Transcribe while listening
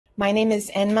My name is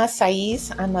Enma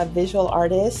Saiz. I'm a visual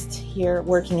artist here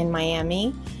working in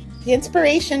Miami. The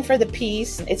inspiration for the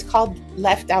piece, it's called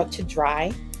Left Out to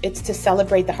Dry. It's to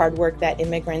celebrate the hard work that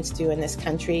immigrants do in this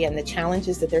country and the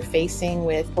challenges that they're facing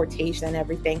with deportation and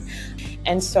everything.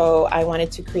 And so I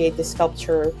wanted to create this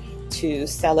sculpture to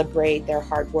celebrate their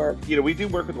hard work. We do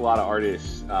work with a lot of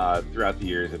artists throughout the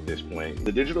years at this point.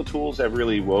 The digital tools have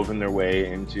really woven their way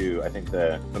into, I think,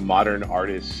 the modern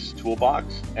artist's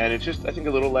toolbox. And it's just, I think, a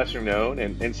little lesser known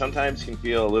and sometimes can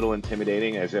feel a little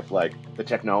intimidating, as if like the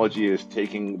technology is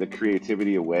taking the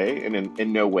creativity away. And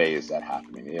in no way is that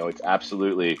happening.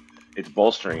 It's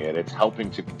bolstering it. It's helping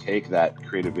to take that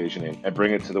creative vision and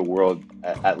bring it to the world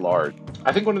at large.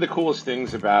 I think one of the coolest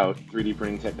things about 3D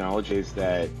printing technology is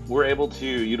that we're able to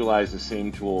utilize the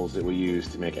same tools that we use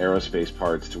to make aerospace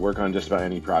parts to work on just about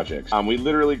any projects. We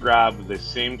literally grab the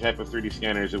same type of 3D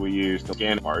scanners that we use to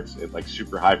scan parts at like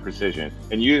super high precision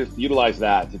and utilize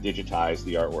that to digitize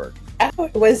the artwork.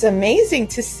 It was amazing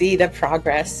to see the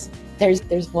progress.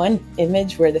 There's one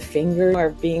image where the fingers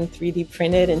are being 3D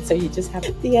printed, and so you just have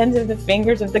the ends of the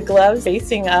fingers of the gloves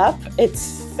facing up. It's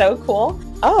so cool.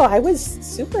 Oh, I was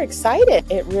super excited.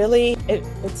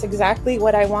 It's exactly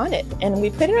what I wanted. And we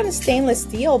put it on a stainless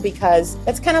steel because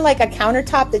it's kind of like a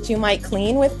countertop that you might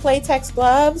clean with Playtex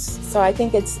gloves. So I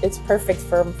think it's perfect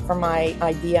for my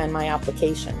idea and my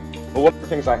application. Well, one of the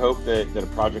things I hope that a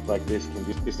project like this can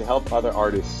do is to help other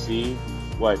artists see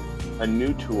what a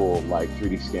new tool like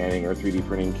 3D scanning or 3D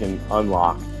printing can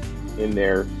unlock in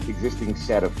their existing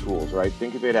set of tools, right?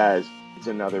 Think of it as it's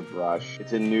another brush,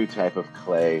 it's a new type of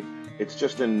clay, it's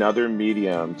just another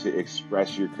medium to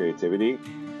express your creativity.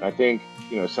 I think,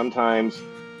 sometimes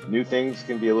new things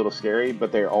can be a little scary,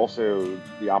 but they're also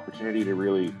the opportunity to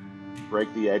really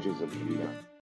break the edges of the medium.